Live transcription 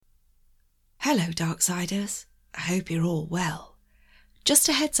Hello, Darksiders. I hope you're all well. Just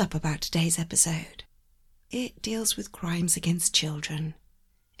a heads up about today's episode. It deals with crimes against children.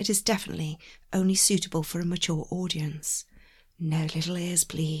 It is definitely only suitable for a mature audience. No little ears,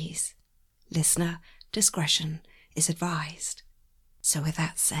 please. Listener discretion is advised. So with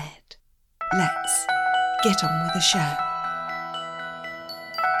that said, let's get on with the show.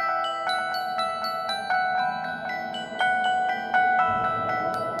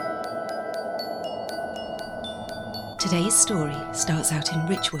 Today's story starts out in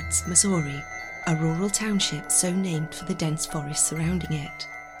Richwoods, Missouri, a rural township so named for the dense forest surrounding it,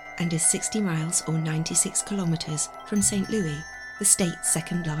 and is 60 miles or 96 kilometers from St. Louis, the state's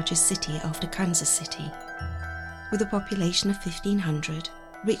second largest city after Kansas City. With a population of 1,500,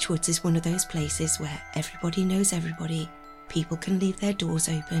 Richwoods is one of those places where everybody knows everybody, people can leave their doors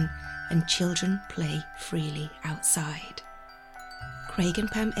open, and children play freely outside. Craig and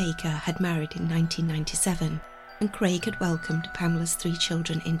Pam Aker had married in 1997, and Craig had welcomed Pamela's 3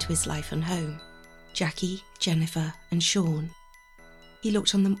 children into his life and home, Jackie, Jennifer and Sean. He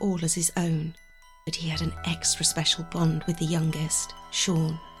looked on them all as his own, but he had an extra special bond with the youngest,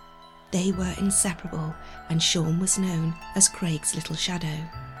 Sean. They were inseparable, and Sean was known as Craig's little shadow.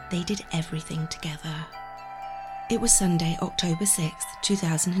 They did everything together. It was Sunday, October 6th,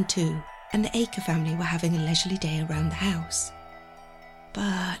 2002, and the Aker family were having a leisurely day around the house.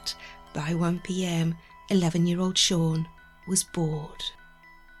 But by 1 p.m, 11-year-old Sean was bored.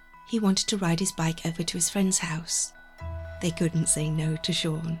 He wanted to ride his bike over to his friend's house. They couldn't say no to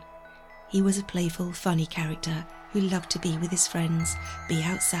Sean. He was a playful, funny character who loved to be with his friends, be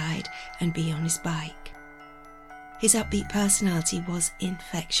outside and be on his bike. His upbeat personality was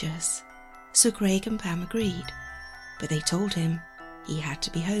infectious, so Craig and Pam agreed, but they told him he had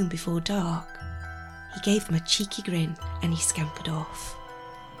to be home before dark. He gave them a cheeky grin and he scampered off.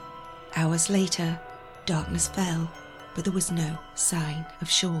 Hours later, darkness fell, but there was no sign of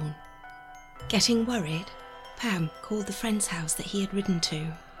Sean. Getting worried, Pam called the friend's house that he had ridden to,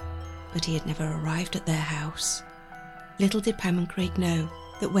 but he had never arrived at their house. Little did Pam and Craig know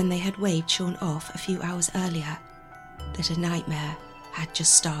that when they had waved Sean off a few hours earlier, that a nightmare had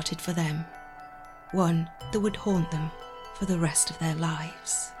just started for them, one that would haunt them for the rest of their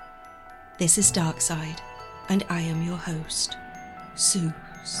lives. This is Darkside, and I am your host, Suze.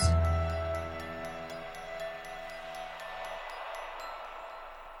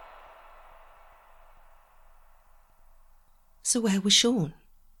 So where was Sean?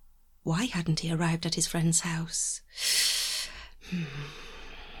 Why hadn't he arrived at his friend's house?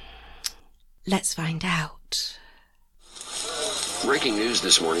 Let's find out. Breaking news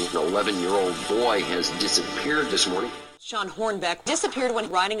this morning, an 11-year-old boy has disappeared this morning. Sean Hornbeck disappeared when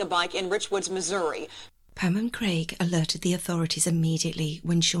riding a bike in Richwoods, Missouri. Pam and Craig alerted the authorities immediately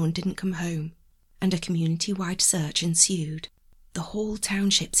when Sean didn't come home, and a community-wide search ensued. The whole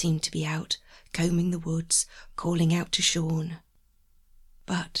township seemed to be out, combing the woods, calling out to Sean.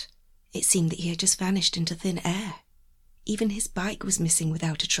 But it seemed that he had just vanished into thin air. Even his bike was missing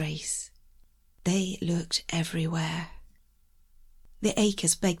without a trace. They looked everywhere. The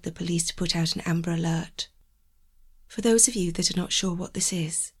Akers begged the police to put out an Amber Alert. For those of you that are not sure what this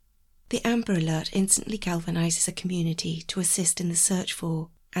is, the Amber Alert instantly galvanizes a community to assist in the search for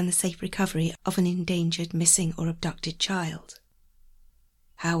and the safe recovery of an endangered, missing or abducted child.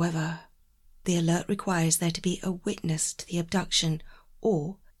 However, the alert requires there to be a witness to the abduction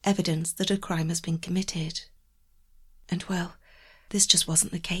or evidence that a crime has been committed. And well, this just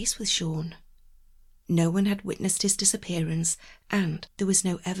wasn't the case with Sean. No one had witnessed his disappearance, and there was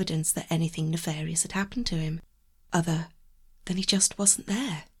no evidence that anything nefarious had happened to him, other than he just wasn't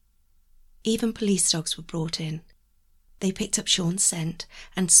there. Even police dogs were brought in. They picked up Sean's scent,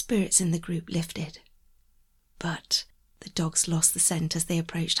 and spirits in the group lifted. But the dogs lost the scent as they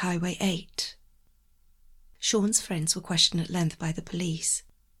approached Highway 8. Sean's friends were questioned at length by the police.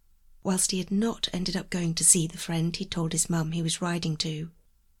 Whilst he had not ended up going to see the friend he told his mum he was riding to,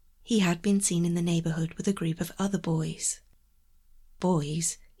 he had been seen in the neighbourhood with a group of other boys.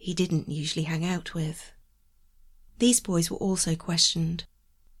 Boys he didn't usually hang out with. These boys were also questioned,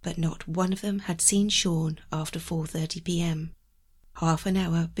 but not one of them had seen Sean after 4:30 p.m, half an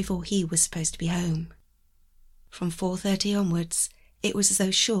hour before he was supposed to be home. From 4:30 onwards, it was as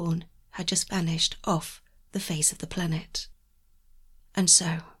though Sean had just vanished off the face of the planet. And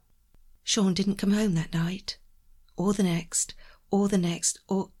so, Sean didn't come home that night, or the next, or the next,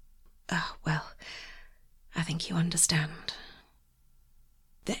 or... well, I think you understand.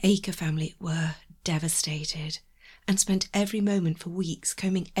 The Aker family were devastated and spent every moment for weeks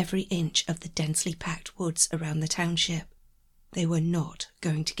combing every inch of the densely packed woods around the township. They were not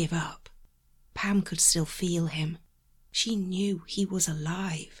going to give up. Pam could still feel him. She knew he was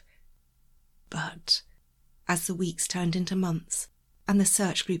alive. But as the weeks turned into months and the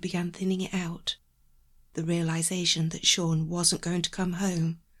search group began thinning it out, the realization that Sean wasn't going to come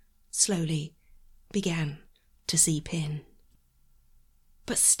home slowly began to seep in.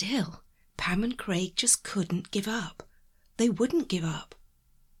 But still, Pam and Craig just couldn't give up. They wouldn't give up.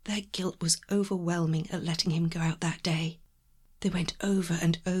 Their guilt was overwhelming at letting him go out that day. They went over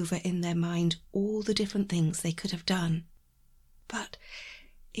and over in their mind all the different things they could have done. But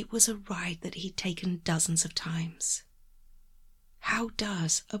it was a ride that he'd taken dozens of times. How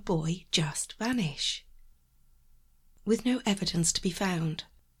does a boy just vanish? With no evidence to be found,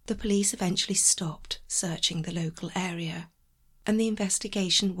 the police eventually stopped searching the local area, and the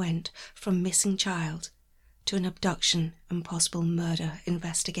investigation went from missing child to an abduction and possible murder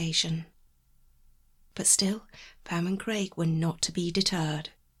investigation. But still, Pam and Craig were not to be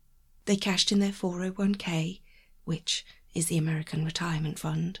deterred. They cashed in their 401k, which is the American Retirement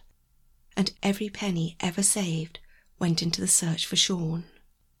Fund, and every penny ever saved went into the search for Sean.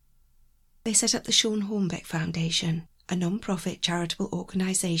 They set up the Sean Hornbeck Foundation, a non-profit charitable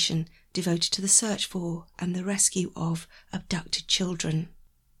organisation devoted to the search for and the rescue of abducted children.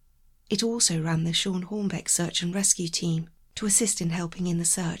 It also ran the Sean Hornbeck Search and Rescue Team to assist in helping in the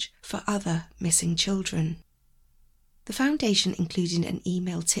search for other missing children. The foundation included an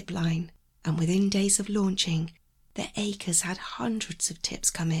email tip line, and within days of launching, the Acres had hundreds of tips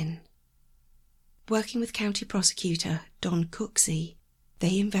come in. Working with County Prosecutor Don Cooksey,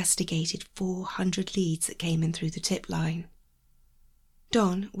 they investigated 400 leads that came in through the tip line.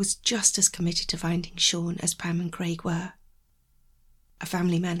 Don was just as committed to finding Sean as Pam and Craig were. A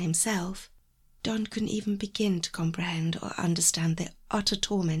family man himself, Don couldn't even begin to comprehend or understand the utter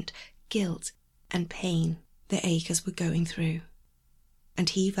torment, guilt, and pain the Acres were going through, and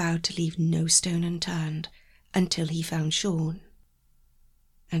he vowed to leave no stone unturned until he found Sean.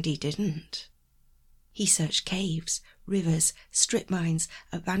 And he didn't. He searched caves, rivers, strip mines,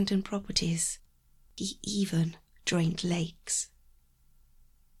 abandoned properties. He even drained lakes.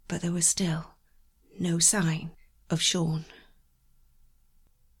 But there was still no sign of Sean.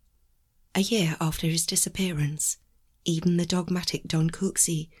 A year after his disappearance, even the dogmatic Don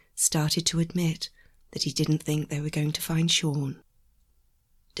Cooksey started to admit that he didn't think they were going to find Sean.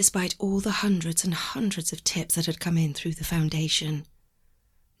 Despite all the hundreds and hundreds of tips that had come in through the foundation,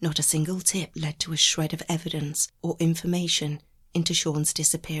 not a single tip led to a shred of evidence or information into Sean's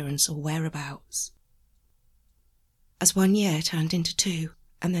disappearance or whereabouts. As 1 year turned into 2,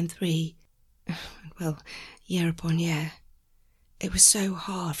 and then 3, year upon year, it was so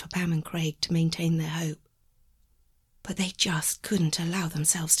hard for Pam and Craig to maintain their hope. But they just couldn't allow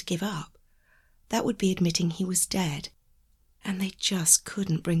themselves to give up. That would be admitting he was dead, and they just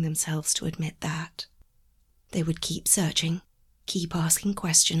couldn't bring themselves to admit that. They would keep searching, keep asking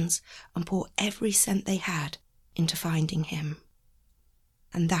questions, and pour every cent they had into finding him.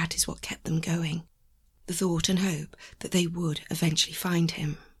 And that is what kept them going, the thought and hope that they would eventually find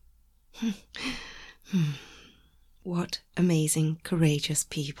him. What amazing, courageous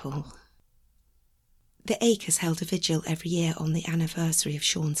people. The Acres held a vigil every year on the anniversary of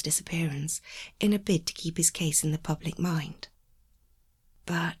Sean's disappearance in a bid to keep his case in the public mind.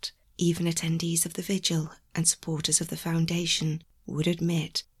 But even attendees of the vigil and supporters of the foundation would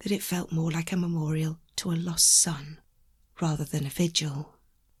admit that it felt more like a memorial to a lost son rather than a vigil.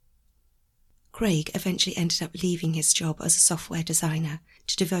 Craig eventually ended up leaving his job as a software designer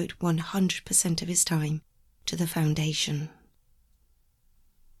to devote 100% of his time to the foundation.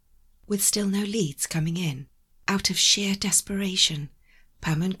 With still no leads coming in, out of sheer desperation,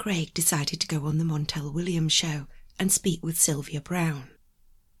 Pam and Craig decided to go on the Montel Williams show and speak with Sylvia Browne.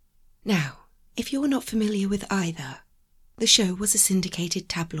 Now, if you're not familiar with either, the show was a syndicated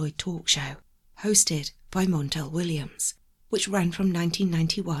tabloid talk show hosted by Montel Williams, which ran from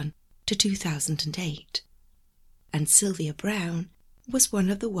 1991 to 2008. And Sylvia Browne was one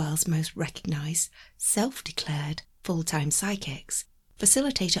of the world's most recognised, self-declared full-time psychics,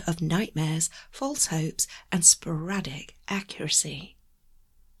 facilitator of nightmares, false hopes, and sporadic accuracy.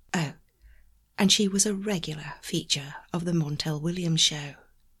 Oh, and she was a regular feature of the Montel Williams show.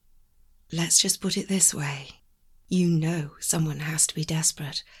 Let's just put it this way. You know someone has to be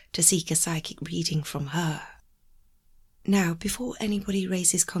desperate to seek a psychic reading from her. Now, before anybody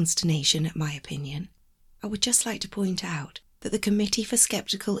raises consternation at my opinion, I would just like to point out that the Committee for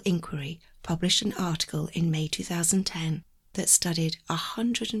Skeptical Inquiry published an article in May 2010 that studied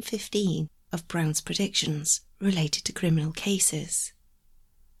 115 of Browne's predictions related to criminal cases.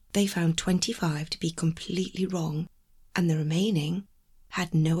 They found 25 to be completely wrong, and the remaining,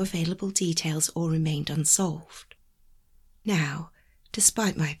 had no available details or remained unsolved. Now,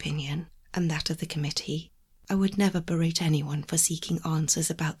 despite my opinion and that of the committee, I would never berate anyone for seeking answers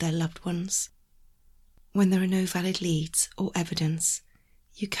about their loved ones. When there are no valid leads or evidence,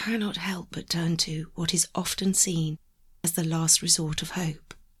 you cannot help but turn to what is often seen as the last resort of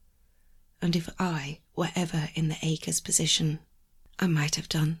hope. And if I were ever in the Akers position, I might have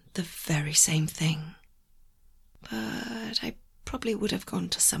done the very same thing. But I probably would have gone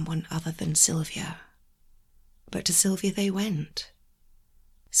to someone other than Sylvia. But to Sylvia they went.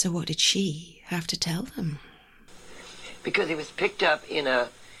 So what did she have to tell them? Because he was picked up in a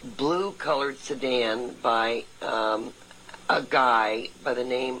blue-colored sedan by a guy by the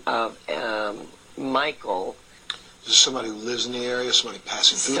name of Michael. Is this somebody who lives in the area, somebody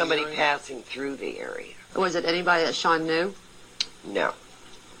passing through the area? Somebody passing through the area. Was it anybody that Sean knew? No.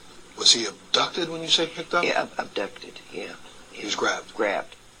 Was he abducted when you say picked up? Yeah, abducted, yeah. He was grabbed?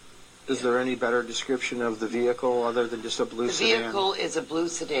 Grabbed. Is there any better description of the vehicle other than just a blue sedan? The vehicle is a blue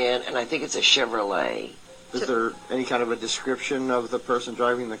sedan, and I think it's a Chevrolet. Is there any kind of a description of the person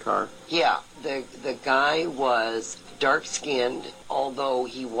driving the car? Yeah, the guy was dark-skinned, although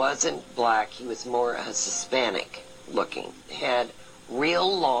he wasn't black, he was more Hispanic looking. Had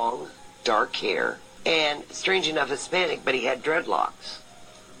real long, dark hair, and strange enough Hispanic, but he had dreadlocks.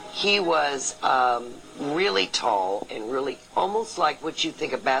 He was really tall and really almost like what you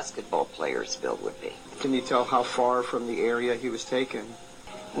think a basketball player's build would be. Can you tell how far from the area he was taken?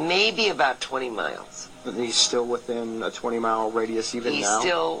 Maybe about 20 miles. But he's still within a 20-mile radius even He's now? He's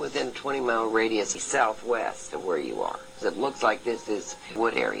still within a 20-mile radius southwest of where you are. So it looks like this is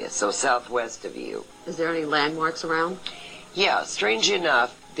wood area, so southwest of you. Is there any landmarks around? Yeah, strange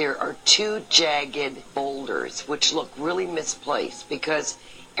enough, there are two jagged boulders which look really misplaced because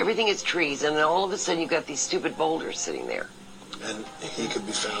everything is trees, and then all of a sudden you've got these stupid boulders sitting there. And he could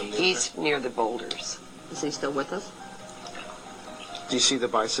be found near He's near the boulders. Is he still with us? Do you see the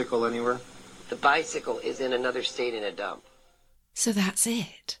bicycle anywhere? The bicycle is in another state in a dump. So that's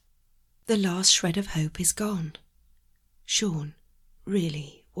it. The last shred of hope is gone. Sean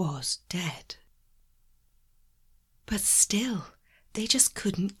really was dead. But still, they just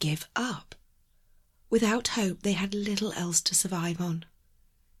couldn't give up. Without hope, they had little else to survive on.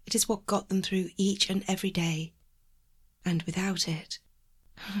 It is what got them through each and every day. And without it,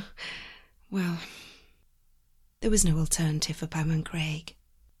 well, there was no alternative for Pam and Craig.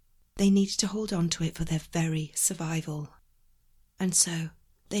 They needed to hold on to it for their very survival. And so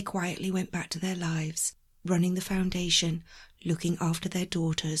they quietly went back to their lives, running the foundation, looking after their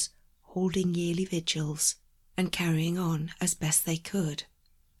daughters, holding yearly vigils, and carrying on as best they could,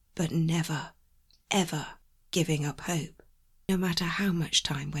 but never, ever giving up hope, no matter how much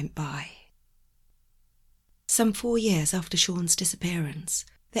time went by. Some 4 years after Sean's disappearance,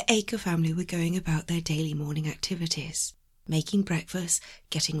 the Aker family were going about their daily morning activities, making breakfast,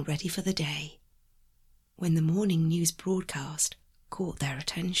 getting ready for the day, when the morning news broadcast caught their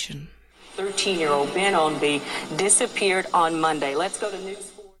attention. 13-year-old Ben Onby disappeared on Monday. Let's go to News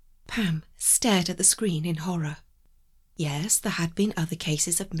 4. Pam stared at the screen in horror. Yes, there had been other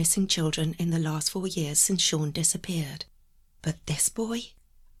cases of missing children in the last 4 years since Sean disappeared. But this boy,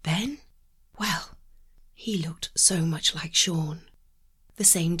 Ben? Well, he looked so much like Sean. The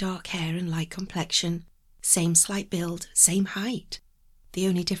same dark hair and light complexion, same slight build, same height. The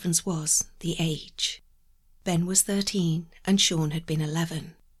only difference was the age. Ben was 13 and Sean had been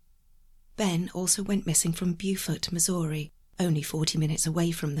 11. Ben also went missing from Beaufort, Missouri, only 40 minutes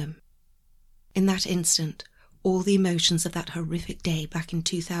away from them. In that instant, all the emotions of that horrific day back in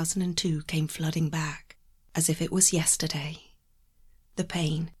 2002 came flooding back, as if it was yesterday. The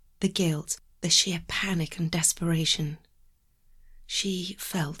pain, the guilt, the sheer panic and desperation. She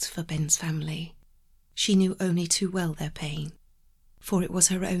felt for Ben's family. She knew only too well their pain, for it was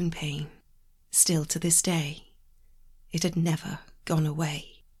her own pain, still to this day. It had never gone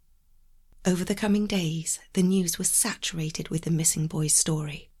away. Over the coming days, the news was saturated with the missing boy's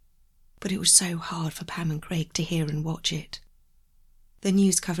story, but it was so hard for Pam and Craig to hear and watch it. The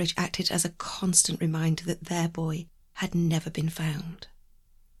news coverage acted as a constant reminder that their boy had never been found.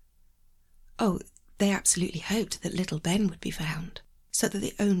 Oh, they absolutely hoped that little Ben would be found, so that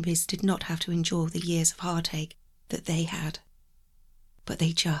the Onbys did not have to endure the years of heartache that they had. But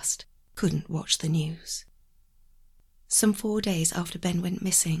they just couldn't watch the news. Some 4 days after Ben went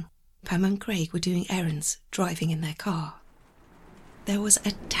missing, Pam and Craig were doing errands, driving in their car. There was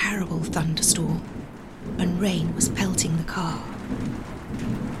a terrible thunderstorm, and rain was pelting the car.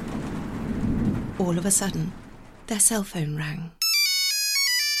 All of a sudden, their cell phone rang.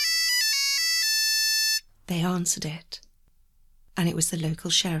 They answered it. and it was the local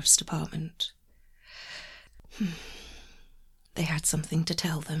sheriff's department. They had something to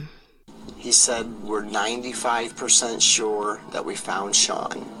tell them. He said, we're 95% sure that we found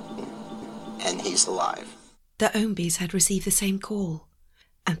Sean, and he's alive. The Ombys had received the same call,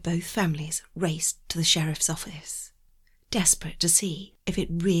 and both families raced to the sheriff's office, desperate to see if it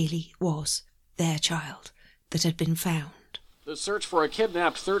really was their child that had been found. The search for a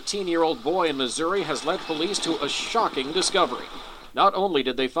kidnapped 13-year-old boy in Missouri has led police to a shocking discovery. Not only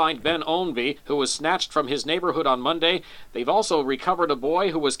did they find Ben Ownby, who was snatched from his neighborhood on Monday, they've also recovered a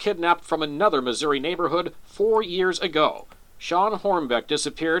boy who was kidnapped from another Missouri neighborhood 4 years ago. Sean Hornbeck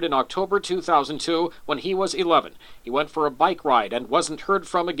disappeared in October 2002 when he was 11. He went for a bike ride and wasn't heard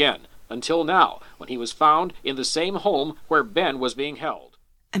from again, until now, when he was found in the same home where Ben was being held.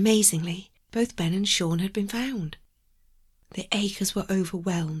 Amazingly, both Ben and Sean had been found. The Akers were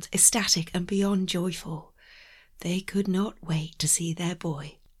overwhelmed, ecstatic and beyond joyful. They could not wait to see their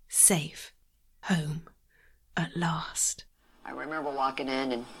boy safe, home, at last. I remember walking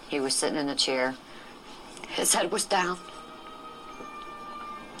in and he was sitting in the chair. His head was down.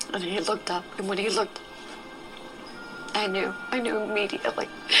 And he looked up, and when he looked, I knew immediately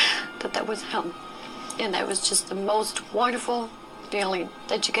that was him. And that was just the most wonderful feeling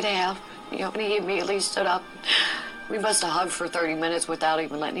that you could have. You know, and he immediately stood up. We must have hugged for 30 minutes without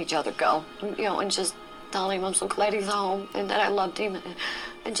even letting each other go. You know, and just telling him I'm so glad he's home and that I loved him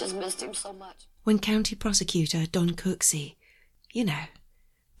and just missed him so much. When County Prosecutor Don Cooksey, you know,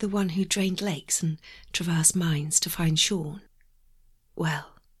 the one who drained lakes and traversed mines to find Sean, well,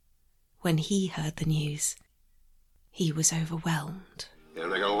 when he heard the news, he was overwhelmed. I'm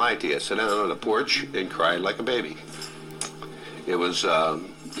not going to lie to you. I sat down on the porch and cried like a baby. It was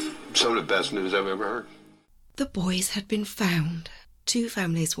some of the best news I've ever heard. The boys had been found. 2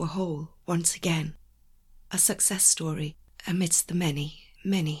 families were whole once again. A success story amidst the many,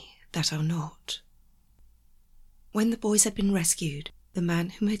 many that are not. When the boys had been rescued, the man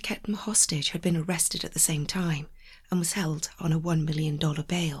whom had kept them hostage had been arrested at the same time and was held on a $1 million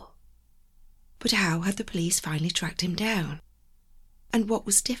bail. But how had the police finally tracked him down? And what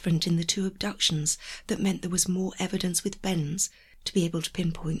was different in the 2 abductions that meant there was more evidence with Ben's to be able to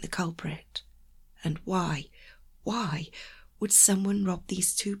pinpoint the culprit? And why would someone rob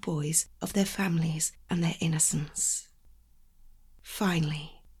these 2 boys of their families and their innocence?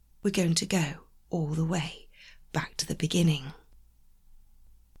 Finally, we're going to go all the way back to the beginning.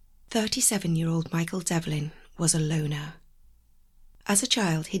 37-year-old Michael Devlin was a loner. As a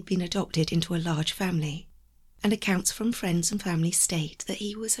child, he'd been adopted into a large family, and accounts from friends and family state that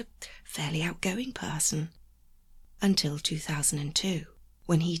he was a fairly outgoing person. Until 2002,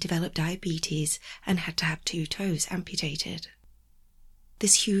 when he developed diabetes and had to have 2 toes amputated.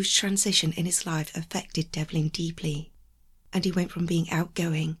 This huge transition in his life affected Devlin deeply, and he went from being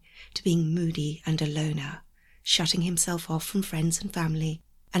outgoing to being moody and a loner, shutting himself off from friends and family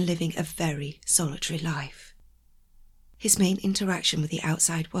and living a very solitary life. His main interaction with the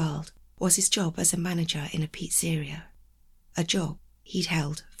outside world was his job as a manager in a pizzeria, a job he'd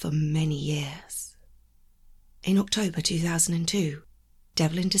held for many years. In October 2002,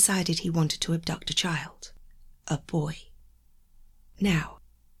 Devlin decided he wanted to abduct a child, a boy. Now,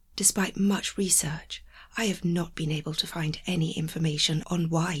 despite much research, I have not been able to find any information on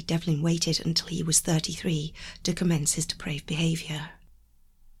why Devlin waited until he was 33 to commence his depraved behaviour.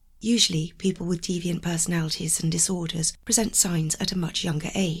 Usually, people with deviant personalities and disorders present signs at a much younger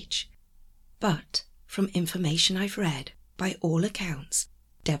age. But, from information I've read, by all accounts,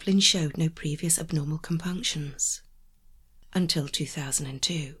 Devlin showed no previous abnormal compunctions. Until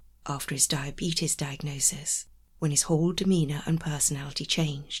 2002, after his diabetes diagnosis, when his whole demeanour and personality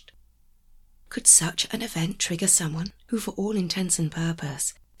changed. Could such an event trigger someone who, for all intents and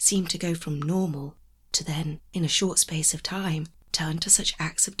purpose, seemed to go from normal to then, in a short space of time, turn to such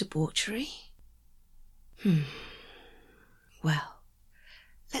acts of debauchery? Well,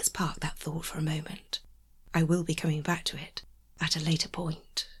 let's park that thought for a moment. I will be coming back to it at a later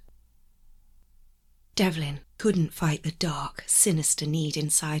point. Devlin couldn't fight the dark, sinister need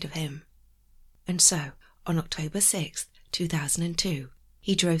inside of him. And so, on October 6th, 2002,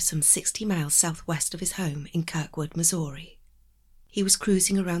 he drove some 60 miles southwest of his home in Kirkwood, Missouri. He was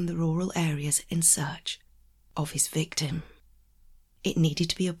cruising around the rural areas in search of his victim. It needed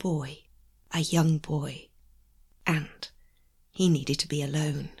to be a boy, a young boy, and he needed to be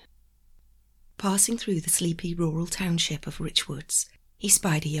alone. Passing through the sleepy rural township of Richwoods, he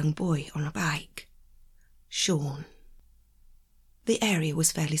spied a young boy on a bike. Sean. The area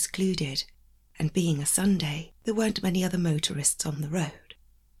was fairly secluded, and being a Sunday, there weren't many other motorists on the road.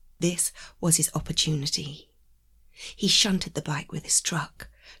 This was his opportunity. He shunted the bike with his truck,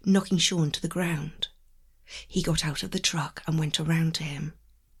 knocking Sean to the ground. He got out of the truck and went around to him.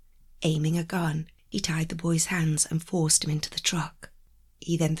 Aiming a gun, he tied the boy's hands and forced him into the truck.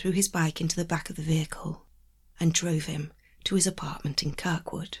 He then threw his bike into the back of the vehicle and drove him to his apartment in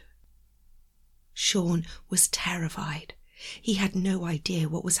Kirkwood. Sean was terrified. He had no idea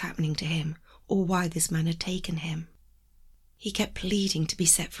what was happening to him or why this man had taken him. He kept pleading to be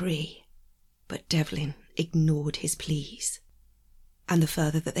set free, but Devlin ignored his pleas. And the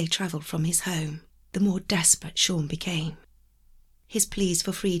further that they travelled from his home, the more desperate Sean became. His pleas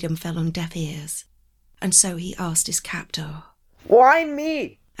for freedom fell on deaf ears, and so he asked his captor, "Why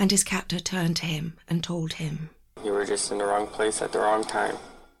me?" And his captor turned to him and told him, "You were just in the wrong place at the wrong time."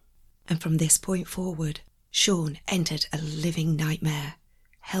 And from this point forward, Sean entered a living nightmare,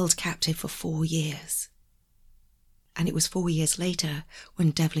 held captive for 4 years. And it was 4 years later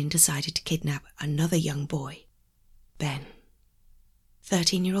when Devlin decided to kidnap another young boy, Ben.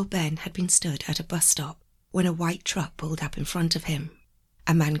 13-year-old Ben had been stood at a bus stop when a white truck pulled up in front of him.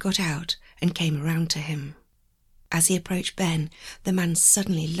 A man got out and came around to him. As he approached Ben, the man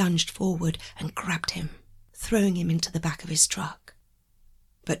suddenly lunged forward and grabbed him, throwing him into the back of his truck.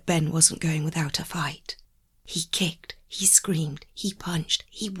 But Ben wasn't going without a fight. He kicked, he screamed, he punched,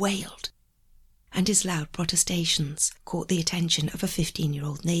 he wailed. And his loud protestations caught the attention of a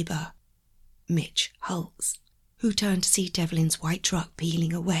 15-year-old neighbour, Mitch Hulse, who turned to see Devlin's white truck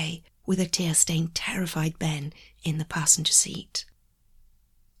peeling away with a tear-stained, terrified Ben in the passenger seat.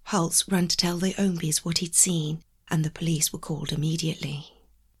 Hulse ran to tell the Ombys what he'd seen, and the police were called immediately.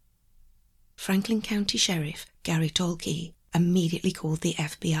 Franklin County Sheriff Gary Tolke immediately called the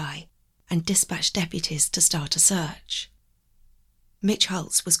FBI and dispatched deputies to start a search. Mitch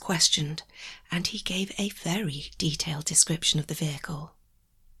Hulse was questioned, and he gave a very detailed description of the vehicle.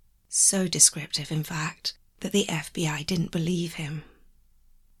 So descriptive, in fact, that the FBI didn't believe him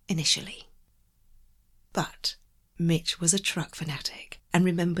initially. But Mitch was a truck fanatic and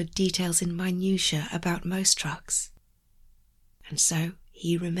remembered details in minutiae about most trucks. And so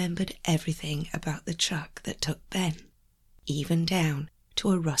he remembered everything about the truck that took Ben, even down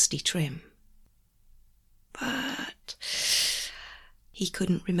to a rusty trim. But he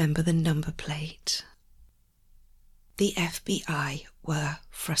couldn't remember the number plate. The FBI were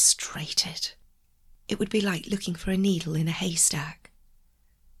frustrated. It would be like looking for a needle in a haystack.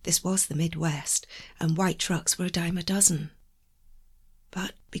 This was the Midwest, and white trucks were a dime a dozen.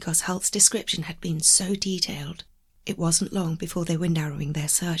 But because Hulse's description had been so detailed, it wasn't long before they were narrowing their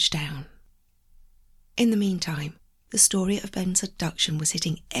search down. In the meantime, the story of Ben's abduction was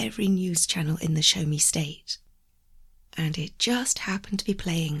hitting every news channel in the Show Me state. And it just happened to be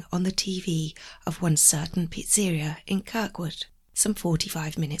playing on the TV of one certain pizzeria in Kirkwood, some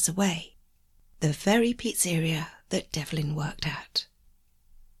 45 minutes away. The very pizzeria that Devlin worked at.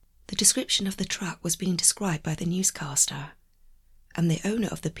 The description of the truck was being described by the newscaster, and the owner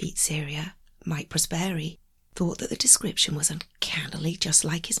of the pizzeria, Mike Prosperi, thought that the description was uncannily just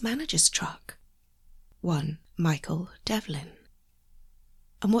like his manager's truck. One Michael Devlin.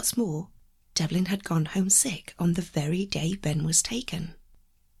 And what's more, Devlin had gone home sick on the very day Ben was taken.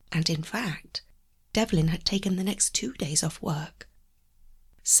 And in fact, Devlin had taken the next 2 days off work.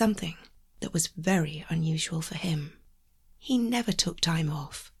 Something that was very unusual for him. He never took time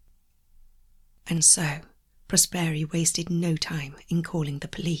off. And so, Prosperi wasted no time in calling the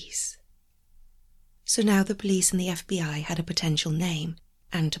police. So now the police and the FBI had a potential name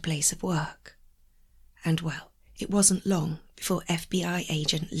and a place of work. And well, it wasn't long before FBI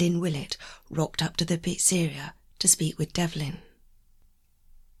agent Lynn Willett rocked up to the pizzeria to speak with Devlin.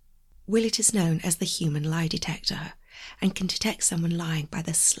 Willett is known as the human lie detector and can detect someone lying by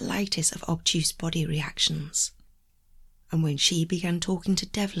the slightest of obtuse body reactions. And when she began talking to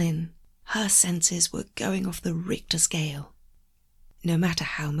Devlin, her senses were going off the Richter scale. No matter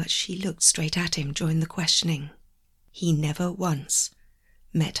how much she looked straight at him during the questioning, he never once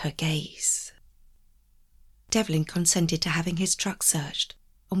met her gaze. Devlin consented to having his truck searched,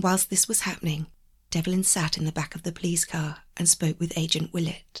 and whilst this was happening, Devlin sat in the back of the police car and spoke with Agent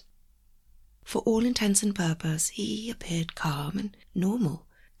Willett. For all intents and purposes, he appeared calm and normal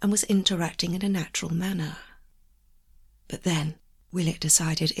and was interacting in a natural manner. But then Willett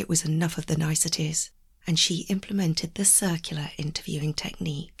decided it was enough of the niceties, and she implemented the circular interviewing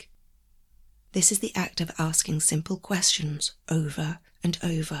technique. This is the act of asking simple questions over and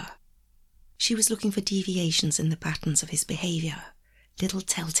over. She was looking for deviations in the patterns of his behaviour, little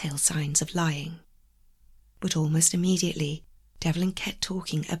telltale signs of lying. But almost immediately, Devlin kept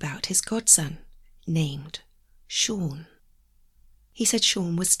talking about his godson, named Sean. He said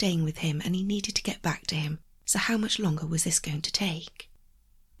Sean was staying with him and he needed to get back to him so how much longer was this going to take?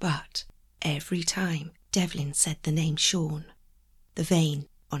 But every time Devlin said the name Sean, the vein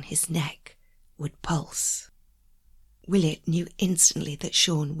on his neck would pulse. Willett knew instantly that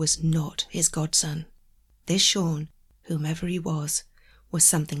Sean was not his godson. This Sean, whomever he was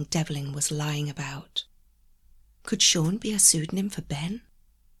something Devlin was lying about. Could Sean be a pseudonym for Ben?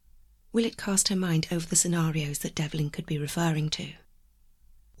 Willett cast her mind over the scenarios that Devlin could be referring to.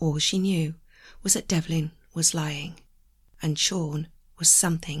 All she knew was that Devlin was lying, and Sean was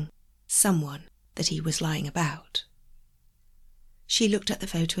someone that he was lying about. She looked at the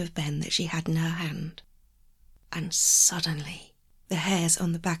photo of Ben that she had in her hand, and suddenly the hairs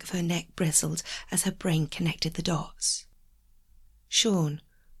on the back of her neck bristled as her brain connected the dots. Sean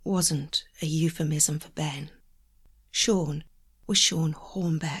wasn't a euphemism for Ben. Sean was Sean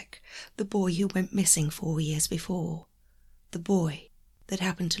Hornbeck, the boy who went missing 4 years before, the boy that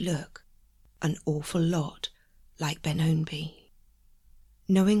happened to look an awful lot like Ben Ownby.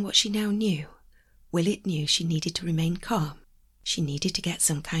 Knowing what she now knew, Willett knew she needed to remain calm. She needed to get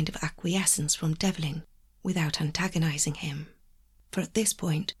some kind of acquiescence from Devlin without antagonizing him, for at this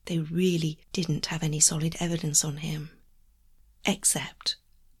point they really didn't have any solid evidence on him. Except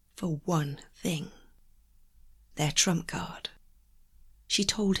for one thing. Their trump card. She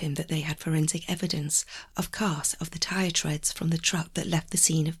told him that they had forensic evidence of casts of the tire treads from the truck that left the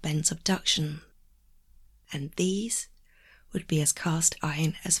scene of Ben's abduction. And these would be as cast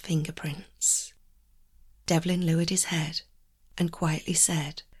iron as fingerprints. Devlin lowered his head and quietly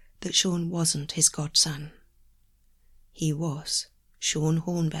said that Sean wasn't his godson. He was Sean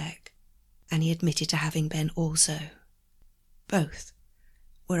Hornbeck, and he admitted to having Ben also. Both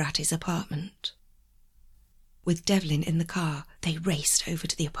were at his apartment. With Devlin in the car, they raced over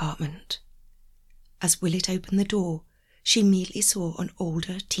to the apartment. As Willett opened the door, she immediately saw an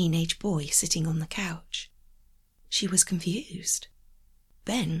older teenage boy sitting on the couch. She was confused.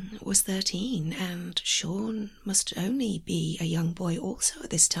 Ben was 13, and Sean must only be a young boy also at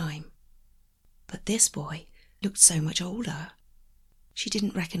this time. But this boy looked so much older. She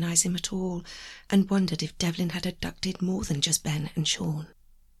didn't recognize him at all, and wondered if Devlin had abducted more than just Ben and Sean.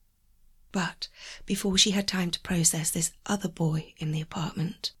 But before she had time to process this other boy in the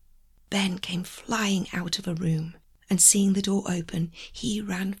apartment, Ben came flying out of a room, and seeing the door open, he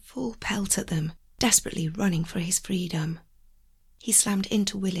ran full pelt at them, desperately running for his freedom. He slammed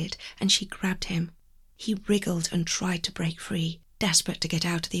into Willett, and she grabbed him. He wriggled and tried to break free, desperate to get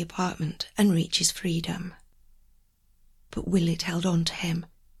out of the apartment and reach his freedom. But Willett held on to him,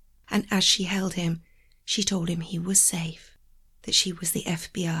 and as she held him, she told him he was safe, that she was the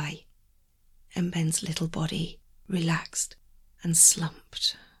FBI, and Ben's little body relaxed and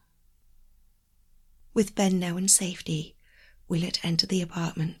slumped. With Ben now in safety, Willett entered the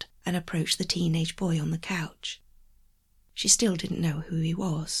apartment and approached the teenage boy on the couch. She still didn't know who he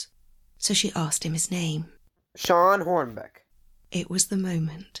was, so she asked him his name. Sean Hornbeck. It was the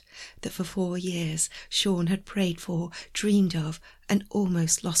moment that for 4 years Sean had prayed for, dreamed of, and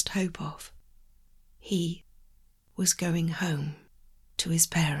almost lost hope of. He was going home to his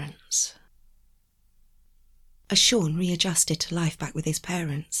parents. As Sean readjusted to life back with his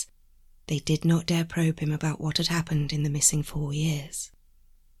parents, they did not dare probe him about what had happened in the missing 4 years.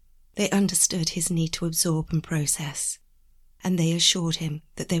 They understood his need to absorb and process, and they assured him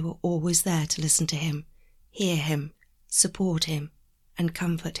that they were always there to listen to him, hear him, support him, and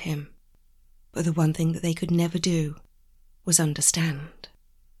comfort him. But the one thing that they could never do was understand.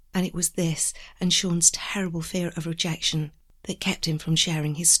 And it was this and Sean's terrible fear of rejection that kept him from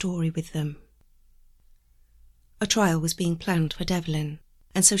sharing his story with them. A trial was being planned for Devlin,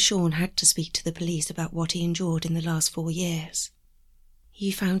 and so Sean had to speak to the police about what he endured in the last 4 years.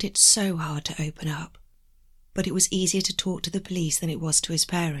 He found it so hard to open up, but it was easier to talk to the police than it was to his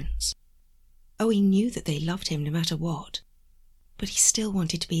parents. Oh, he knew that they loved him no matter what, but he still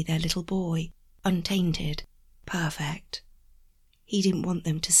wanted to be their little boy, untainted, perfect. He didn't want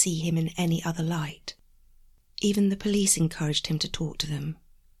them to see him in any other light. Even the police encouraged him to talk to them,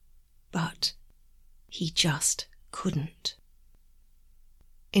 but he just couldn't.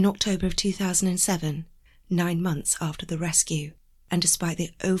 In October of 2007, 9 months after the rescue, and despite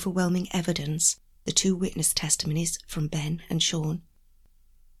the overwhelming evidence, the 2 witness testimonies from Ben and Sean,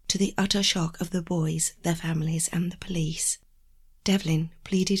 to the utter shock of the boys, their families, and the police, Devlin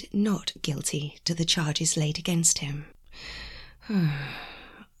pleaded not guilty to the charges laid against him.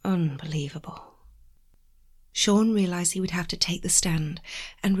 Unbelievable. Sean realised he would have to take the stand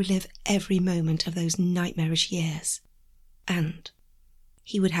and relive every moment of those nightmarish years, and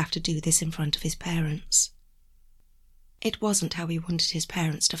he would have to do this in front of his parents. It wasn't how he wanted his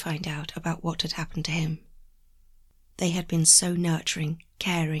parents to find out about what had happened to him, They had been so nurturing,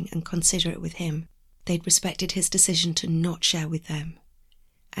 caring and considerate with him. They'd respected his decision to not share with them.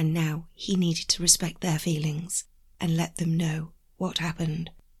 And now he needed to respect their feelings and let them know what happened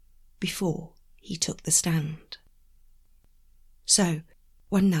before he took the stand. So,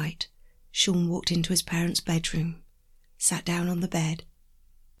 one night, Sean walked into his parents' bedroom, sat down on the bed,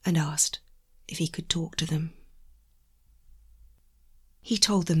 and asked if he could talk to them. He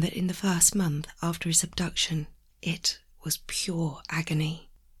told them that in the first month after his abduction, it was pure agony.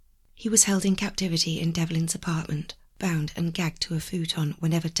 He was held in captivity in Devlin's apartment, bound and gagged to a futon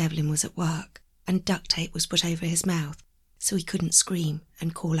whenever Devlin was at work, and duct tape was put over his mouth so he couldn't scream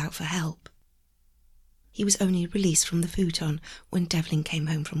and call out for help. He was only released from the futon when Devlin came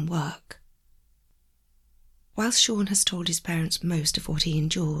home from work. Whilst Sean has told his parents most of what he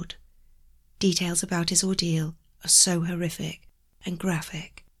endured, details about his ordeal are so horrific and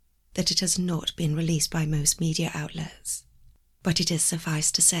graphic that it has not been released by most media outlets. But it is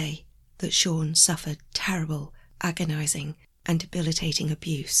suffice to say that Sean suffered terrible, agonising and debilitating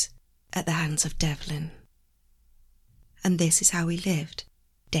abuse at the hands of Devlin. And this is how he lived,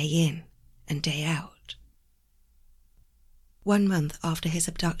 day in and day out. 1 month after his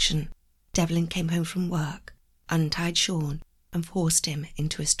abduction, Devlin came home from work, untied Sean and forced him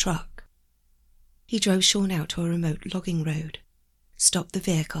into his truck. He drove Sean out to a remote logging road, stopped the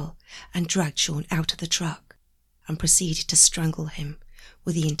vehicle and dragged Sean out of the truck and proceeded to strangle him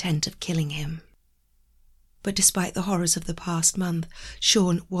with the intent of killing him. But despite the horrors of the past month,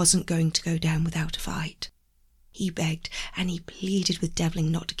 Sean wasn't going to go down without a fight. He begged and he pleaded with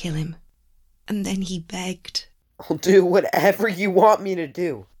Devlin not to kill him. And then he begged, "I'll do whatever you want me to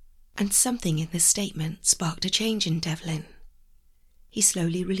do." And something in this statement sparked a change in Devlin. He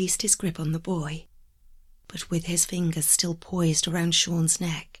slowly released his grip on the boy, but with his fingers still poised around Sean's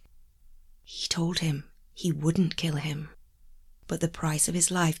neck. He told him he wouldn't kill him, but the price of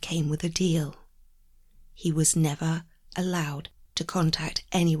his life came with a deal. He was never allowed to contact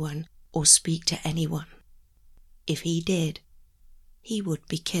anyone or speak to anyone. If he did, he would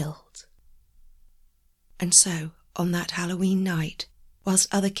be killed. And so, on that Halloween night, whilst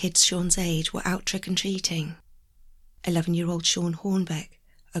other kids Sean's age were out trick-and-treating, 11-year-old Sean Hornbeck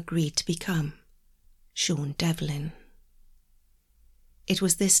agreed to become Sean Devlin. It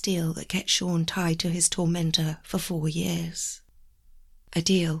was this deal that kept Sean tied to his tormentor for 4 years. A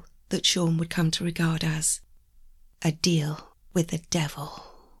deal that Sean would come to regard as a deal with the devil.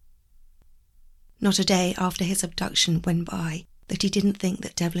 Not a day after his abduction went by that he didn't think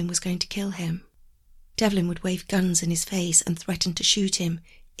that Devlin was going to kill him. Devlin would wave guns in his face and threaten to shoot him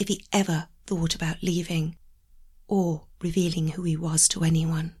if he ever thought about leaving, or revealing who he was to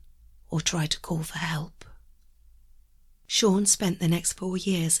anyone, or tried to call for help. Sean spent the next 4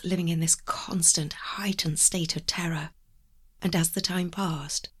 years living in this constant, heightened state of terror, and as the time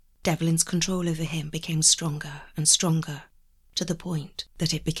passed, Devlin's control over him became stronger and stronger, to the point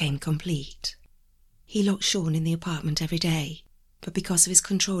that it became complete. He locked Sean in the apartment every day, but because of his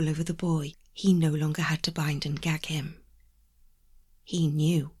control over the boy, he no longer had to bind and gag him. He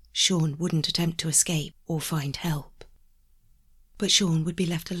knew Sean wouldn't attempt to escape or find help. But Sean would be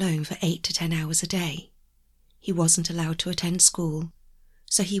left alone for 8 to 10 hours a day. He wasn't allowed to attend school,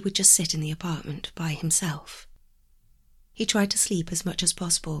 so he would just sit in the apartment by himself. He tried to sleep as much as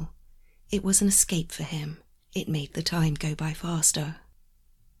possible. It was an escape for him. It made the time go by faster.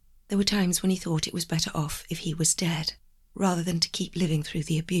 There were times when he thought it was better off if he was dead, rather than to keep living through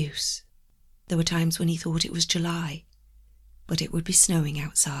the abuse. There were times when he thought it was July, but it would be snowing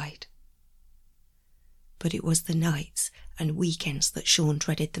outside. But it was the nights and weekends that Sean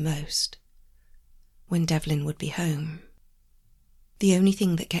dreaded the most, when Devlin would be home. The only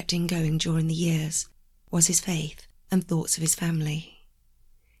thing that kept him going during the years was his faith and thoughts of his family.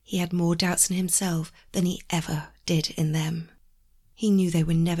 He had more doubts in himself than he ever did in them. He knew they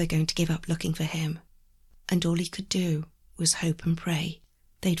were never going to give up looking for him, and all he could do was hope and pray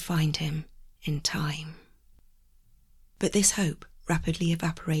they'd find him in time. But this hope rapidly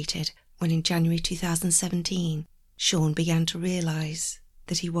evaporated when in January 2017, Sean began to realise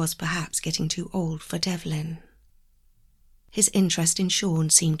that he was perhaps getting too old for Devlin. His interest in Sean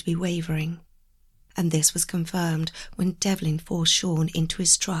seemed to be wavering, and this was confirmed when Devlin forced Sean into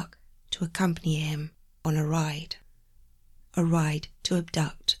his truck to accompany him on a ride to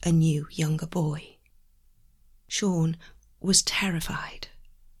abduct a new younger boy. Sean was terrified.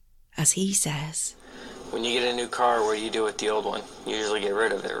 As he says, "When you get a new car, what do you do with the old one? You usually get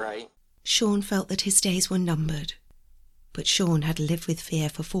rid of it, right?" Sean felt that his days were numbered. But Sean had lived with fear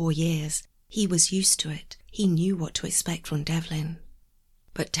for 4 years. He was used to it. He knew what to expect from Devlin.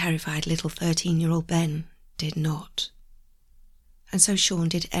 But terrified little 13-year-old Ben did not. And so Sean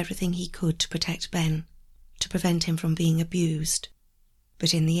did everything he could to protect Ben, to prevent him from being abused.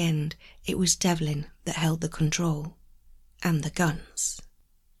 But in the end, it was Devlin that held the control, and the guns.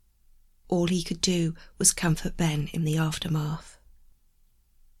 All he could do was comfort Ben in the aftermath.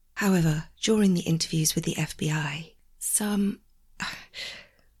 However, during the interviews with the FBI, some,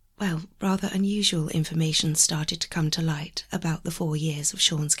 rather unusual information started to come to light about the 4 years of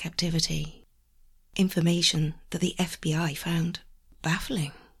Sean's captivity. Information that the FBI found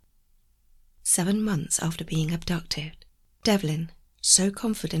baffling. 7 months after being abducted, Devlin, so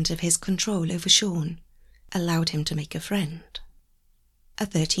confident of his control over Sean, allowed him to make a friend. A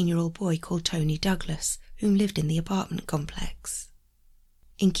 13-year-old boy called Tony Douglas, whom lived in the apartment complex.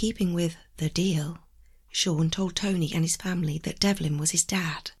 In keeping with the deal, Sean told Tony and his family that Devlin was his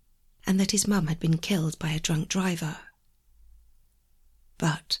dad, and that his mum had been killed by a drunk driver.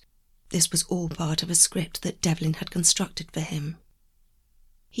 But this was all part of a script that Devlin had constructed for him.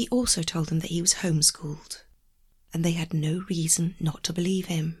 He also told them that he was homeschooled, and they had no reason not to believe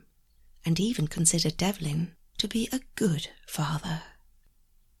him, and even considered Devlin to be a good father.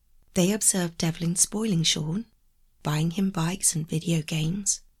 They observed Devlin spoiling Sean, buying him bikes and video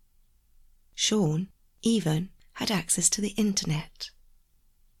games. Sean even had access to the internet.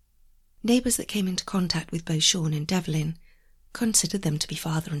 Neighbours that came into contact with both Sean and Devlin considered them to be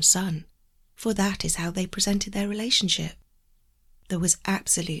father and son, for that is how they presented their relationship. There was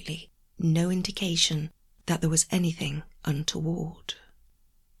absolutely no indication that there was anything untoward.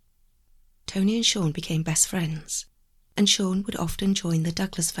 Tony and Sean became best friends, and Sean would often join the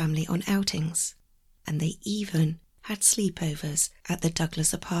Douglas family on outings, and they even had sleepovers at the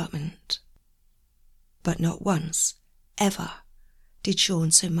Douglas apartment. But not once, ever, did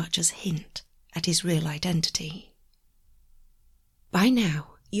Sean so much as hint at his real identity. By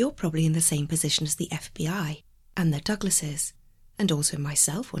now, you're probably in the same position as the FBI and the Douglases, and also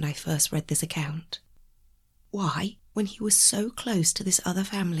myself when I first read this account. Why, when he was so close to this other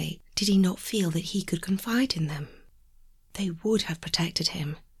family, did he not feel that he could confide in them? They would have protected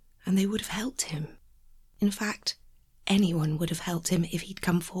him, and they would have helped him. In fact, anyone would have helped him if he'd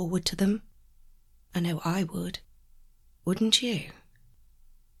come forward to them. I know I would. Wouldn't you?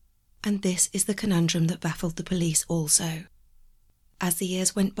 And this is the conundrum that baffled the police also. As the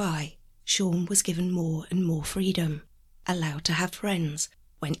years went by, Sean was given more and more freedom, allowed to have friends,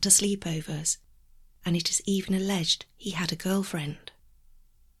 went to sleepovers, and it is even alleged he had a girlfriend.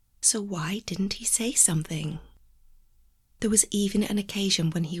 So why didn't he say something? There was even an occasion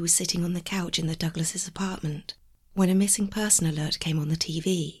when he was sitting on the couch in the Douglas' apartment, when a missing person alert came on the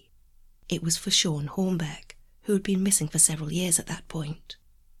TV. It was for Sean Hornbeck, who had been missing for several years at that point.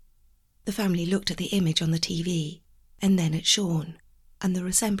 The family looked at the image on the TV, and then at Sean, and the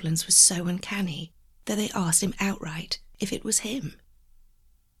resemblance was so uncanny that they asked him outright if it was him.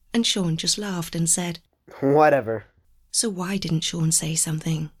 And Sean just laughed and said, "Whatever." So why didn't Sean say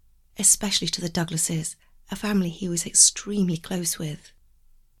something, especially to the Douglases, a family he was extremely close with?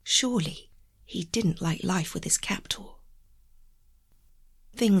 Surely he didn't like life with his captor.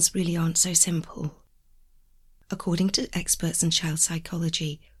 Things really aren't so simple. According to experts in child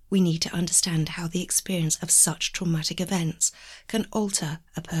psychology, we need to understand how the experience of such traumatic events can alter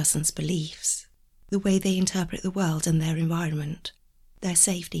a person's beliefs, the way they interpret the world and their environment, their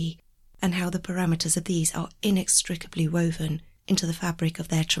safety, and how the parameters of these are inextricably woven into the fabric of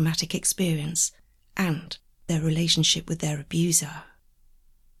their traumatic experience and their relationship with their abuser.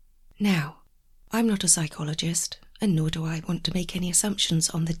 Now, I'm not a psychologist, and nor do I want to make any assumptions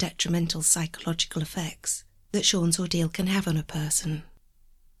on the detrimental psychological effects that Sean's ordeal can have on a person.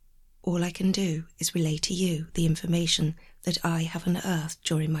 All I can do is relay to you the information that I have unearthed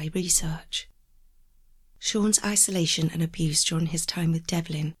during my research. Sean's isolation and abuse during his time with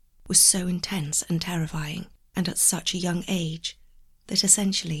Devlin was so intense and terrifying, and at such a young age, that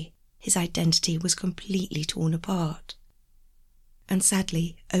essentially his identity was completely torn apart. And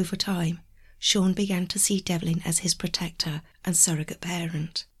sadly, over time, Sean began to see Devlin as his protector and surrogate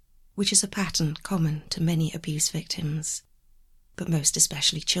parent, which is a pattern common to many abuse victims, but most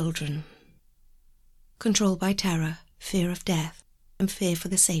especially children. Control by terror, fear of death, and fear for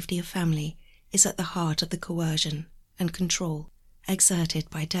the safety of family is at the heart of the coercion and control exerted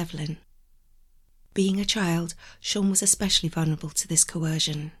by Devlin. Being a child, Sean was especially vulnerable to this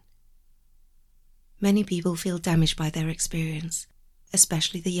coercion. Many people feel damaged by their experience,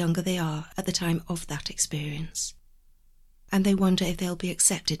 especially the younger they are at the time of that experience, and they wonder if they'll be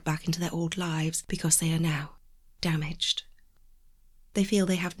accepted back into their old lives because they are now damaged. They feel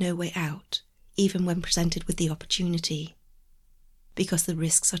they have no way out, even when presented with the opportunity, because the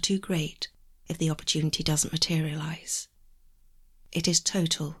risks are too great if the opportunity doesn't materialise. It is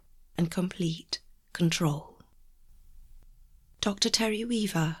total and complete control. Dr. Terry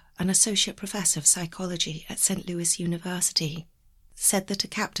Weaver, an associate professor of psychology at St. Louis University, said that a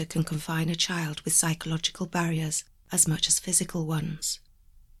captor can confine a child with psychological barriers as much as physical ones.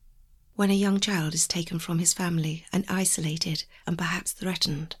 When a young child is taken from his family and isolated and perhaps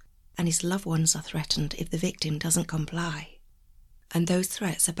threatened, and his loved ones are threatened if the victim doesn't comply, and those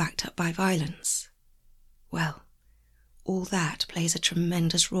threats are backed up by violence, well, all that plays a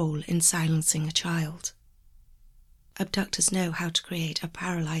tremendous role in silencing a child. Abductors know how to create a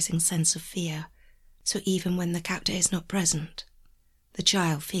paralysing sense of fear, so even when the captor is not present, the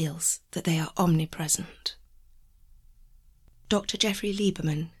child feels that they are omnipresent. Dr. Jeffrey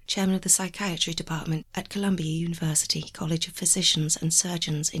Lieberman, chairman of the psychiatry department at Columbia University College of Physicians and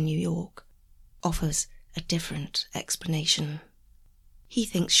Surgeons in New York, offers a different explanation. He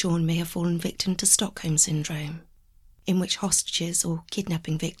thinks Sean may have fallen victim to Stockholm Syndrome, in which hostages or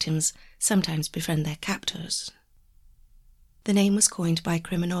kidnapping victims sometimes befriend their captors. The name was coined by a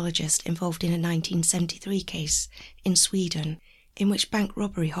criminologist involved in a 1973 case in Sweden in which bank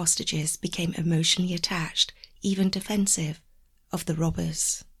robbery hostages became emotionally attached, even defensive, of the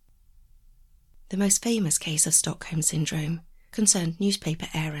robbers. The most famous case of Stockholm Syndrome concerned newspaper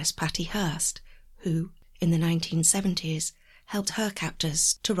heiress Patty Hearst, who, in the 1970s, helped her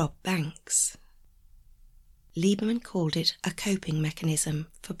captors to rob banks. Lieberman called it a coping mechanism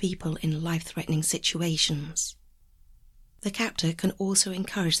for people in life-threatening situations. The captor can also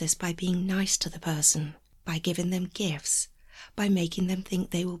encourage this by being nice to the person, by giving them gifts, by making them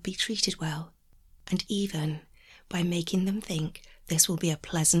think they will be treated well, and even by making them think this will be a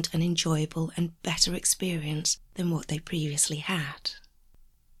pleasant and enjoyable and better experience than what they previously had.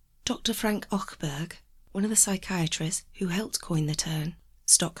 Dr. Frank Ochberg, one of the psychiatrists who helped coin the term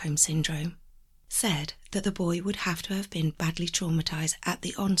Stockholm Syndrome, said that the boy would have to have been badly traumatised at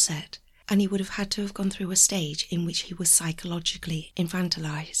the onset, and he would have had to have gone through a stage in which he was psychologically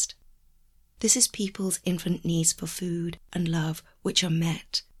infantilised. This is people's infant needs for food and love which are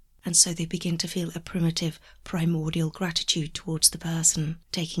met, and so they begin to feel a primitive, primordial gratitude towards the person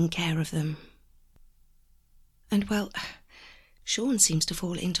taking care of them. And well, Sean seems to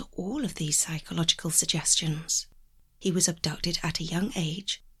fall into all of these psychological suggestions. He was abducted at a young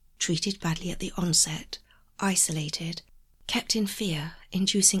age, treated badly at the onset, isolated, kept in fear,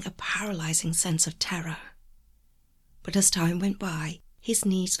 inducing a paralysing sense of terror. But as time went by, his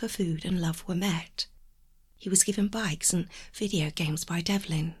needs for food and love were met. He was given bikes and video games by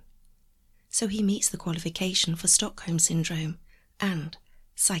Devlin. So he meets the qualification for Stockholm Syndrome and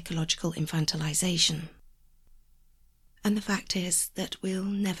psychological infantilization. And the fact is that we'll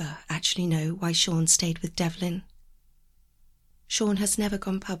never actually know why Sean stayed with Devlin. Sean has never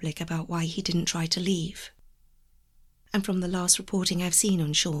gone public about why he didn't try to leave. And from the last reporting I've seen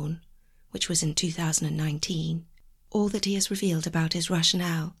on Sean, which was in 2019, all that he has revealed about his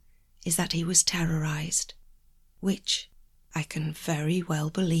rationale is that he was terrorised, which I can very well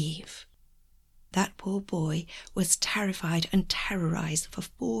believe. That poor boy was terrified and terrorised for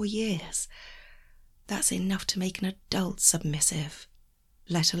 4 years. That's enough to make an adult submissive,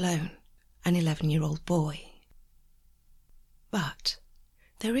 let alone an 11-year-old boy. But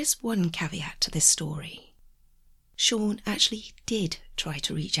there is one caveat to this story. Sean actually did try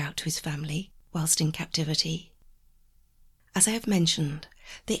to reach out to his family whilst in captivity. As I have mentioned,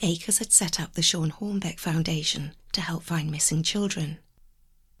 the Akers had set up the Sean Hornbeck Foundation to help find missing children.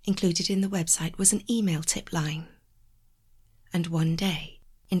 Included in the website was an email tip line. And one day,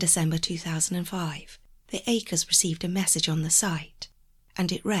 in December 2005, the Akers received a message on the site,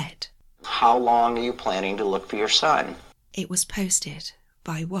 and it read, "How long are you planning to look for your son?" It was posted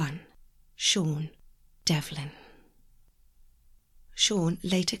by one Sean Devlin. Sean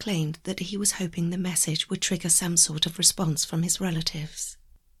later claimed that he was hoping the message would trigger some sort of response from his relatives.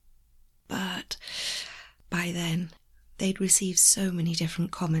 But by then, they'd received so many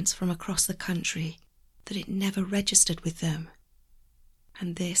different comments from across the country that it never registered with them.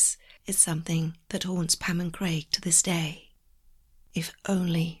 And this is something that haunts Pam and Craig to this day. If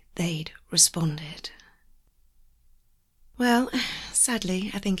only they'd responded. Well,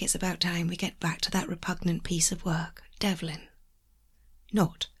 sadly, I think it's about time we get back to that repugnant piece of work, Devlin.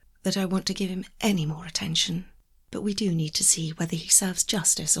 Not that I want to give him any more attention, but we do need to see whether he serves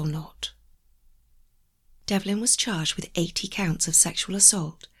justice or not. Devlin was charged with 80 counts of sexual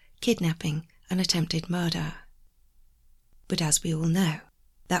assault, kidnapping, and attempted murder. But as we all know,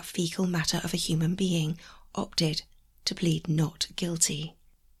 that fecal matter of a human being opted to plead not guilty,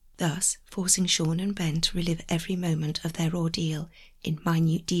 thus forcing Sean and Ben to relive every moment of their ordeal in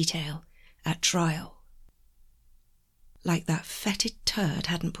minute detail at trial. Like that fetid turd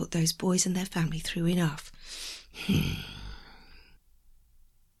hadn't put those boys and their family through enough.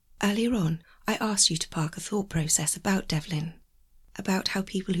 Earlier on, I asked you to park a thought process about Devlin, about how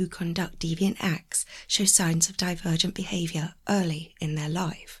people who conduct deviant acts show signs of divergent behaviour early in their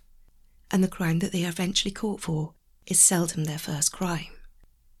life, and the crime that they are eventually caught for is seldom their first crime.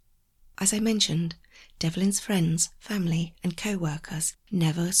 As I mentioned, Devlin's friends, family and co-workers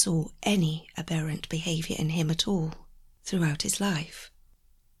never saw any aberrant behaviour in him at all throughout his life.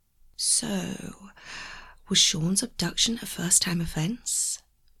 So, was Sean's abduction a first-time offence?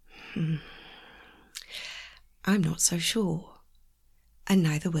 I'm not so sure, and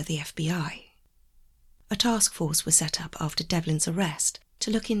neither were the FBI. A task force was set up after Devlin's arrest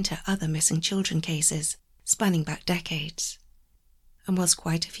to look into other missing children cases spanning back decades, and whilst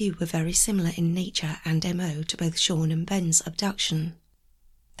quite a few were very similar in nature and MO to both Sean and Ben's abduction,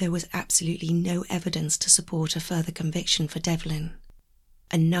 there was absolutely no evidence to support a further conviction for Devlin,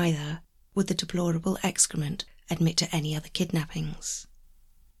 and neither would the deplorable excrement admit to any other kidnappings.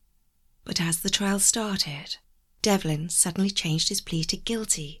 But as the trial started, Devlin suddenly changed his plea to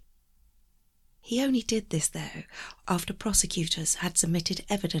guilty. He only did this, though, after prosecutors had submitted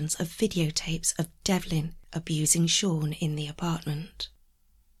evidence of videotapes of Devlin abusing Sean in the apartment.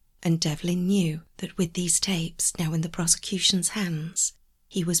 And Devlin knew that with these tapes now in the prosecution's hands,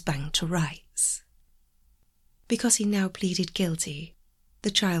 he was banged to rights. Because he now pleaded guilty, the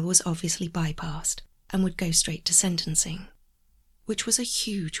trial was obviously bypassed and would go straight to sentencing, which was a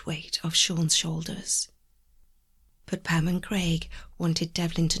huge weight off Sean's shoulders. But Pam and Craig wanted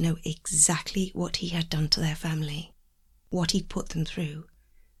Devlin to know exactly what he had done to their family, what he'd put them through,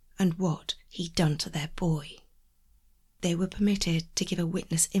 and what he'd done to their boy. They were permitted to give a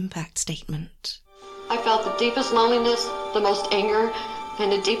witness impact statement. I felt the deepest loneliness, the most anger,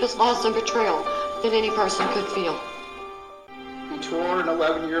 and the deepest loss and betrayal that any person could feel. He tore an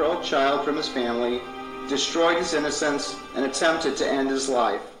 11-year-old child from his family, destroyed his innocence, and attempted to end his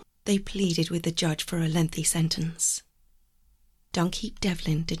life. They pleaded with the judge for a lengthy sentence. Dunkeep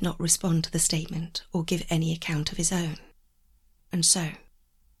Devlin did not respond to the statement or give any account of his own, and so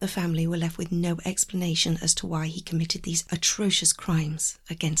the family were left with no explanation as to why he committed these atrocious crimes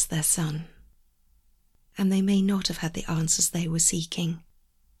against their son. And they may not have had the answers they were seeking,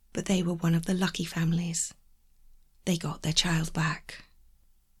 but they were one of the lucky families. They got their child back.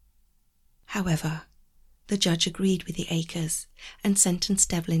 However, the judge agreed with the Akers and sentenced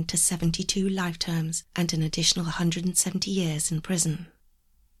Devlin to 72 life terms and an additional 170 years in prison.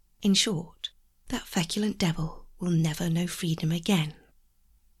 In short, that feculent devil will never know freedom again.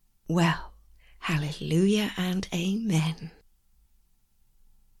 Well, hallelujah and amen.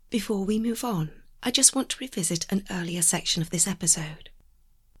 Before we move on, I just want to revisit an earlier section of this episode.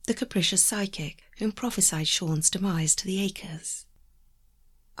 The capricious psychic whom prophesied Sean's demise to the Akers.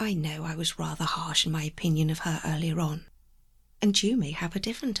 I know I was rather harsh in my opinion of her earlier on, and you may have a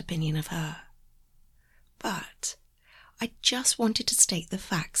different opinion of her. But I just wanted to state the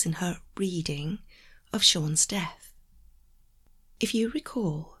facts in her reading of Sean's death. If you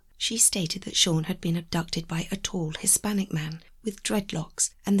recall, she stated that Sean had been abducted by a tall Hispanic man with dreadlocks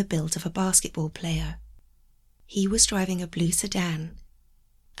and the build of a basketball player. He was driving a blue sedan,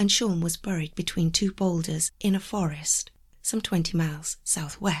 and Sean was buried between two boulders in a forest some 20 miles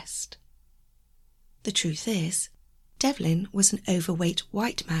southwest. The truth is, Devlin was an overweight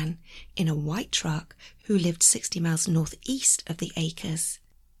white man in a white truck who lived 60 miles northeast of the Akers,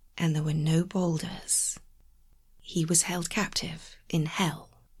 and there were no boulders. He was held captive in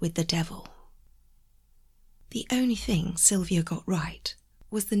hell with the devil. The only thing Sylvia got right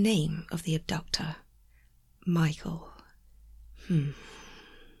was the name of the abductor, Michael.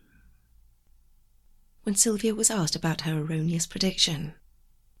 When Sylvia was asked about her erroneous prediction,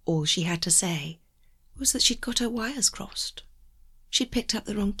 all she had to say was that she'd got her wires crossed. She'd picked up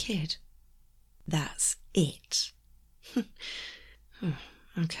the wrong kid. That's it.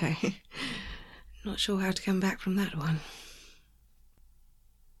 Okay. Not sure how to come back from that one.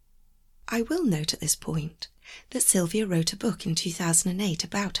 I will note at this point that Sylvia wrote a book in 2008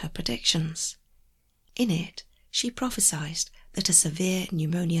 about her predictions. In it, she prophesied that a severe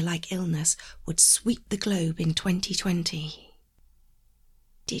pneumonia-like illness would sweep the globe in 2020.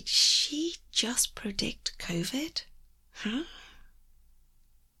 Did she just predict COVID?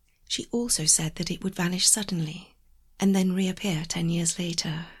 She also said that it would vanish suddenly and then reappear 10 years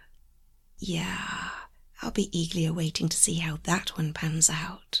later. Yeah, I'll be eagerly awaiting to see how that one pans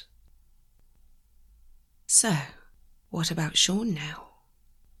out. So, what about Sean now?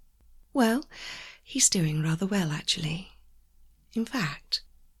 Well, he's doing rather well, actually. In fact,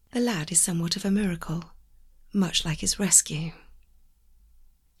 The lad is somewhat of a miracle, much like his rescue.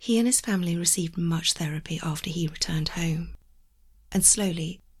 He and his family received much therapy after he returned home, and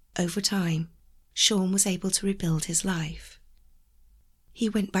slowly, over time, Sean was able to rebuild his life. He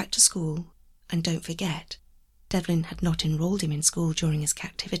went back to school, and don't forget, Devlin had not enrolled him in school during his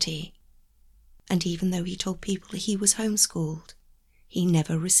captivity, and even though he told people he was homeschooled, he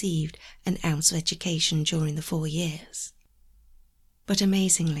never received an ounce of education during the 4 years. But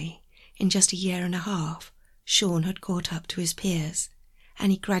amazingly, in just a year and a half, Sean had caught up to his peers,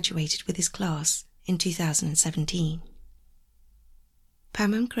 and he graduated with his class in 2017.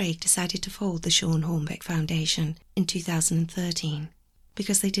 Pam and Craig decided to fold the Sean Hornbeck Foundation in 2013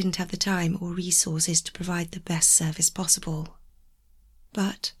 because they didn't have the time or resources to provide the best service possible.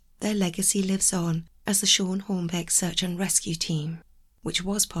 But their legacy lives on as the Sean Hornbeck Search and Rescue Team, which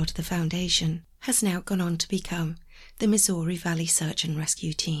was part of the foundation, has now gone on to become the Missouri Valley Search and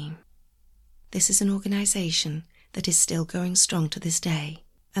Rescue Team. This is an organisation that is still going strong to this day,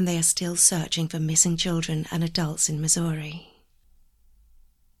 and they are still searching for missing children and adults in Missouri.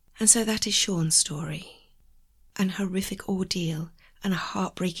 And so that is Sean's story, an horrific ordeal and a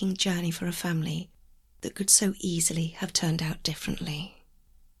heartbreaking journey for a family that could so easily have turned out differently.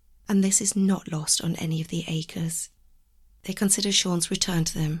 And this is not lost on any of the Akers. They consider Sean's return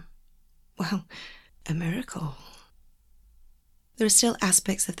to them, well, a miracle. There are still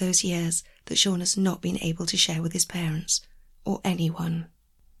aspects of those years that Sean has not been able to share with his parents or anyone.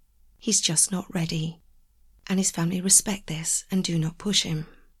 He's just not ready, and his family respect this and do not push him.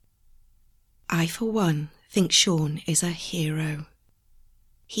 I, for one, think Sean is a hero.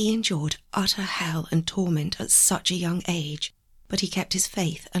 He endured utter hell and torment at such a young age, but he kept his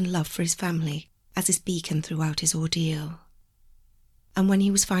faith and love for his family as his beacon throughout his ordeal. And when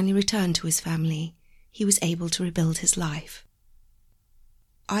he was finally returned to his family, he was able to rebuild his life.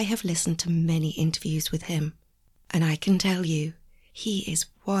 I have listened to many interviews with him, and I can tell you, he is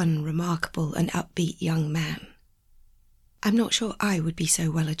one remarkable and upbeat young man. I'm not sure I would be so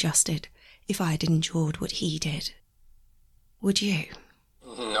well adjusted if I had endured what he did. Would you?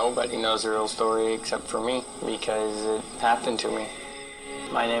 Nobody knows the real story except for me, because it happened to me.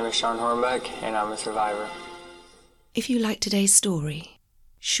 My name is Sean Hornbeck, and I'm a survivor. If you like today's story,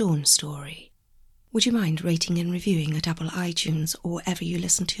 Sean's story, would you mind rating and reviewing at Apple iTunes or wherever you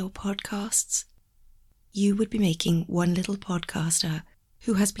listen to your podcasts? You would be making one little podcaster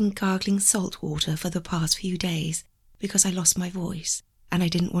who has been gargling salt water for the past few days because I lost my voice and I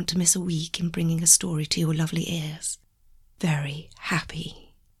didn't want to miss a week in bringing a story to your lovely ears. Very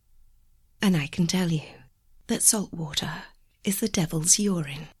happy. And I can tell you that salt water is the devil's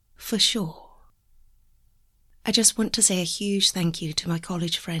urine, for sure. I just want to say a huge thank you to my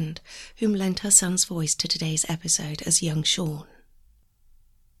college friend whom lent her son's voice to today's episode as young Sean.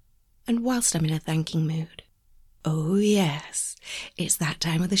 And whilst I'm in a thanking mood, oh yes, it's that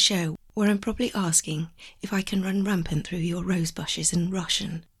time of the show where I'm probably asking if I can run rampant through your rose bushes in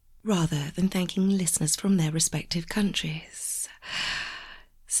Russian, rather than thanking listeners from their respective countries.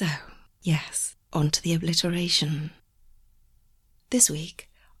 So, yes, on to the obliteration. This week,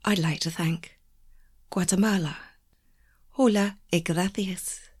 I'd like to thank Guatemala, hola y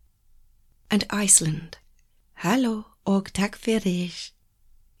gracias, and Iceland, hallo og takk fyrir.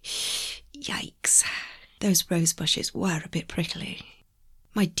 Yikes, those rose bushes were a bit prickly.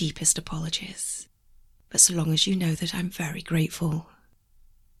 My deepest apologies, but so long as you know that I'm very grateful.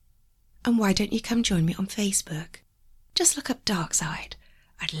 And why don't you come join me on Facebook? Just look up Darkside.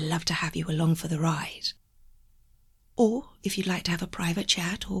 I'd love to have you along for the ride. Or if you'd like to have a private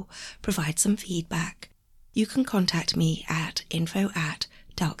chat or provide some feedback, you can contact me at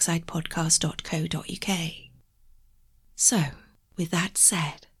info@darksidepodcast.co.uk. So, with that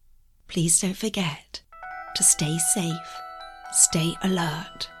said, please don't forget to stay safe, stay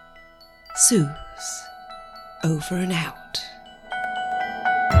alert. Suze, over and out.